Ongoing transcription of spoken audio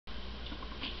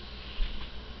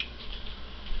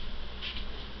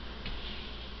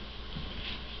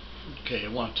Okay, I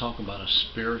want to talk about a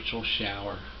spiritual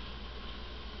shower.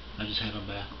 I just had a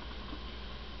bath.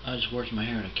 I just washed my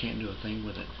hair and I can't do a thing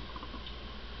with it.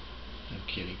 I'm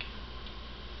kidding.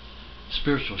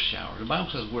 Spiritual shower. The Bible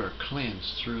says we're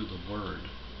cleansed through the Word.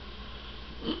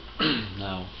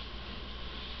 Now,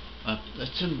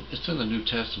 it's in the New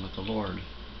Testament. The Lord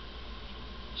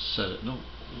said it. No,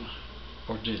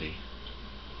 or did He?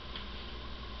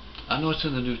 I know it's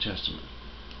in the New Testament.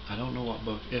 I don't know what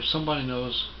book. If somebody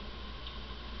knows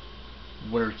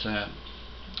where it's at,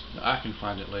 I can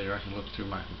find it later. I can look through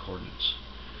my concordance.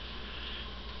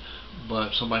 But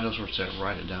if somebody knows where it's at,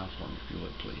 write it down for me, if you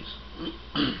would, please.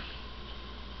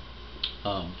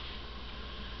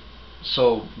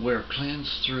 So we're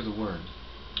cleansed through the Word.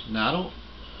 Now,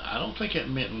 I don't think it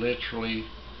meant literally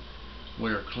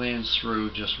we're cleansed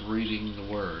through just reading the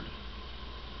Word.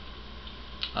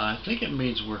 I think it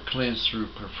means we're cleansed through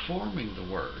performing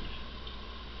the Word.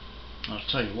 I'll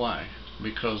tell you why.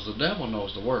 Because the devil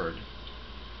knows the Word.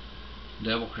 The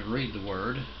devil can read the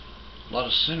Word. A lot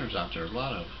of sinners out there, a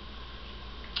lot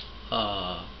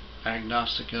of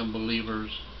agnostic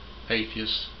unbelievers,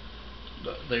 atheists,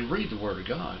 they read the Word of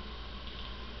God.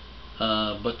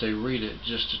 But they read it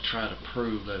just to try to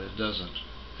prove that it doesn't,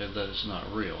 that it's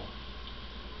not real,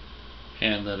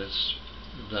 and that it's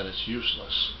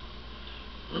useless.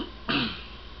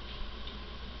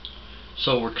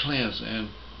 So we're cleansed, and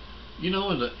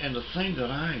the thing that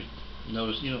I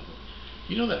noticed, you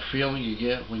know that feeling you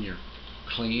get when you're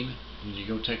clean, when you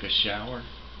go take a shower,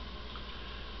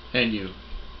 and you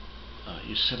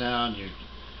sit down, you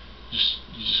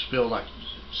just feel like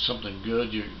something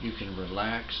good. You can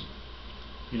relax.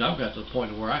 I've got to the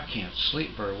point where I can't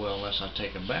sleep very well unless I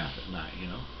take a bath at night.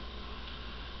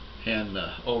 And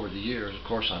over the years, of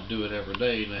course, I do it every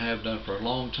day, and I have done for a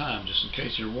long time, just in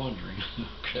case you're wondering.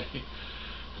 Okay.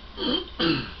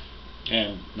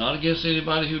 And not against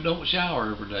anybody who don't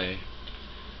shower every day,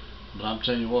 but I'm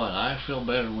telling you what, I feel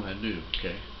better when I do.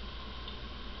 Okay.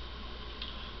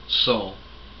 So,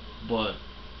 but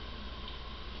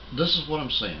this is what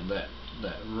I'm saying, that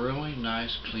really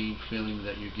nice clean feeling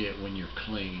that you get when you're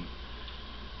clean,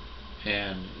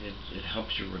 and it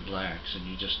helps you relax, and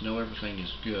you just know everything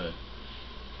is good.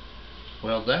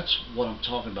 Well, that's what I'm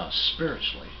talking about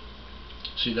spiritually.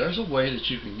 See, there's a way that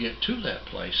you can get to that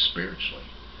place spiritually,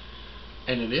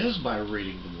 and it is by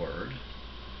reading the Word.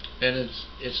 And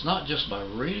it's not just by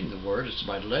reading the Word, it's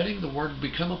by letting the Word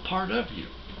become a part of you.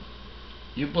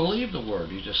 You believe the Word,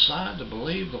 you decide to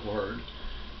believe the Word,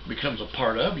 becomes a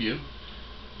part of you,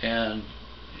 and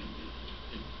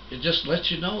it just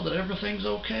lets you know that everything's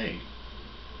okay,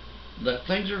 that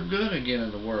things are good again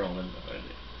in the world,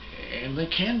 and they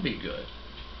can be good.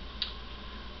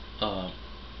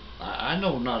 I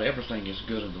know not everything is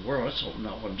good in the world, that's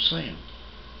not what I'm saying,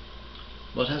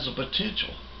 but has a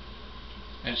potential,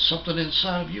 and something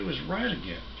inside of you is right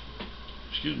again.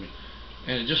 Excuse me.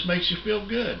 And it just makes you feel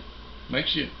good,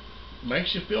 makes you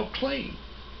feel clean,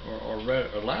 or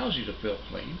allows you to feel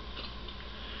clean.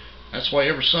 That's why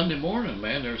every Sunday morning,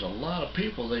 man, there's a lot of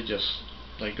people, they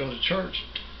go to church,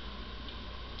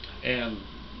 and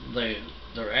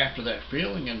they're after that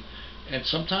feeling, and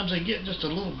sometimes they get just a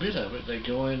little bit of it. They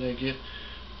go in, they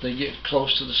get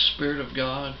close to the Spirit of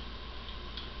God,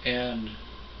 and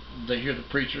they hear the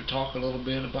preacher talk a little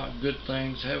bit about good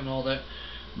things, having all that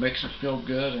makes them feel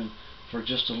good, and for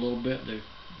just a little bit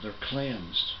they're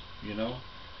cleansed,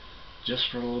 just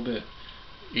for a little bit.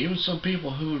 Even some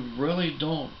people who really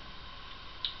don't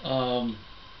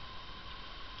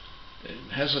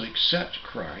hasn't accepted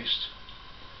Christ,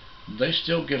 they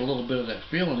still get a little bit of that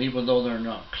feeling, even though they're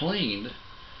not cleaned.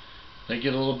 They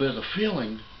get a little bit of the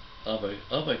feeling of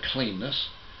a cleanness,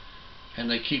 and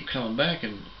they keep coming back,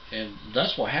 and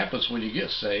that's what happens when you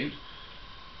get saved.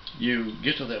 You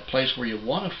get to that place where you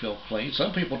want to feel clean.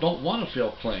 Some people don't want to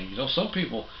feel clean.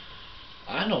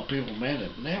 I know people, man,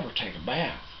 that never take a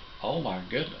bath. Oh my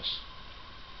goodness.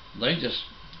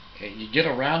 You get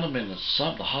around them in the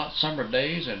hot summer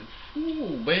days, and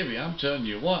ooh, baby, I'm telling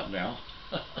you what now,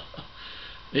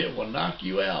 it will knock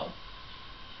you out.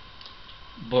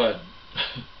 But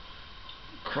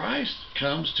Christ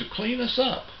comes to clean us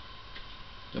up,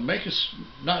 to make us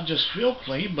not just feel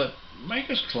clean, but make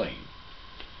us clean.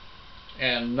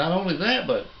 And not only that,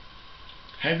 but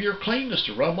have your cleanness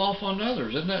to rub off on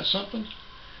others. Isn't that something?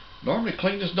 Normally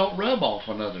cleanness don't rub off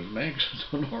on others, man.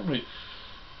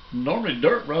 Normally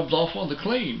dirt rubs off on the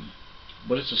clean,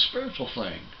 but it's a spiritual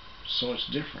thing, so it's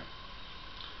different.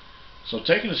 So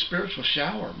taking a spiritual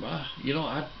shower,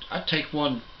 I take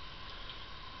one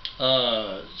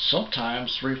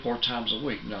sometimes 3 or 4 times a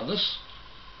week. Now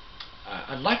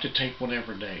I'd like to take one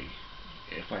every day,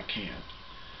 if I can.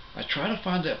 I try to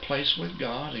find that place with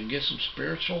God and get some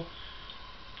spiritual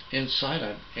insight.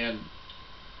 And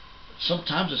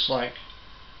sometimes it's like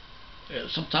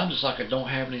I don't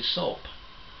have any soap.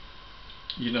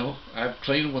 You know, I've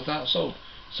cleaned without soap.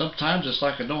 Sometimes it's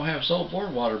like I don't have soap or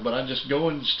water, but I just go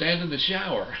and stand in the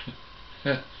shower.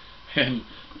 And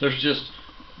there's just,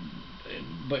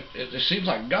 but it seems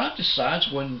like God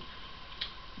decides when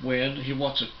He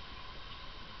wants to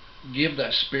give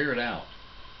that spirit out,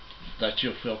 that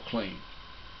you'll feel clean.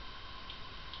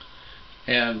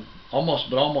 And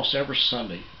almost every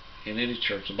Sunday in any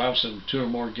church, the Bible says, 2 or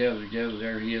more gather together,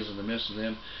 there He is in the midst of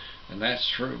them, and that's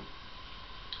true.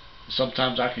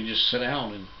 Sometimes I can just sit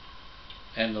down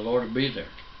and the Lord will be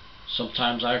there.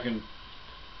 Sometimes I can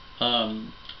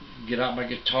get out my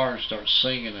guitar and start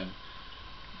singing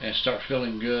and start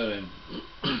feeling good,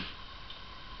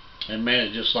 and man,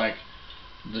 it's just like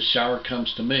the shower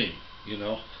comes to me. You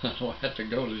know, I don't have to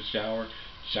go to the shower.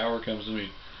 Shower comes to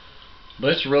me.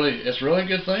 But it's really a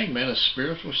good thing, man. A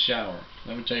spiritual shower.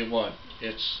 Let me tell you what,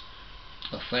 it's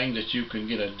a thing that you can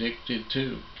get addicted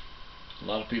to. A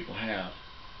lot of people have.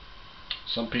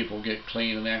 Some people get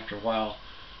clean, and after a while,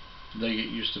 they get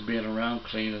used to being around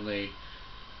clean, and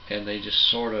they just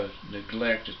sort of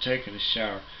neglect to taking a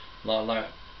shower. A lot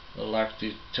like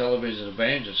the television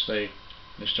evangelists, they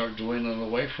start dwindling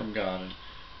away from God, and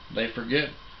they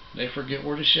forget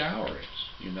where the shower is.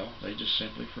 You know, they just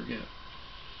simply forget.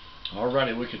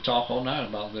 Alrighty, we could talk all night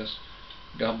about this.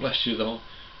 God bless you, though.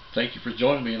 Thank you for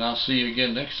joining me, and I'll see you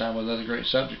again next time with another great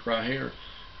subject right here,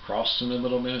 Cross in the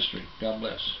Middle Ministry. God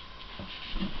bless.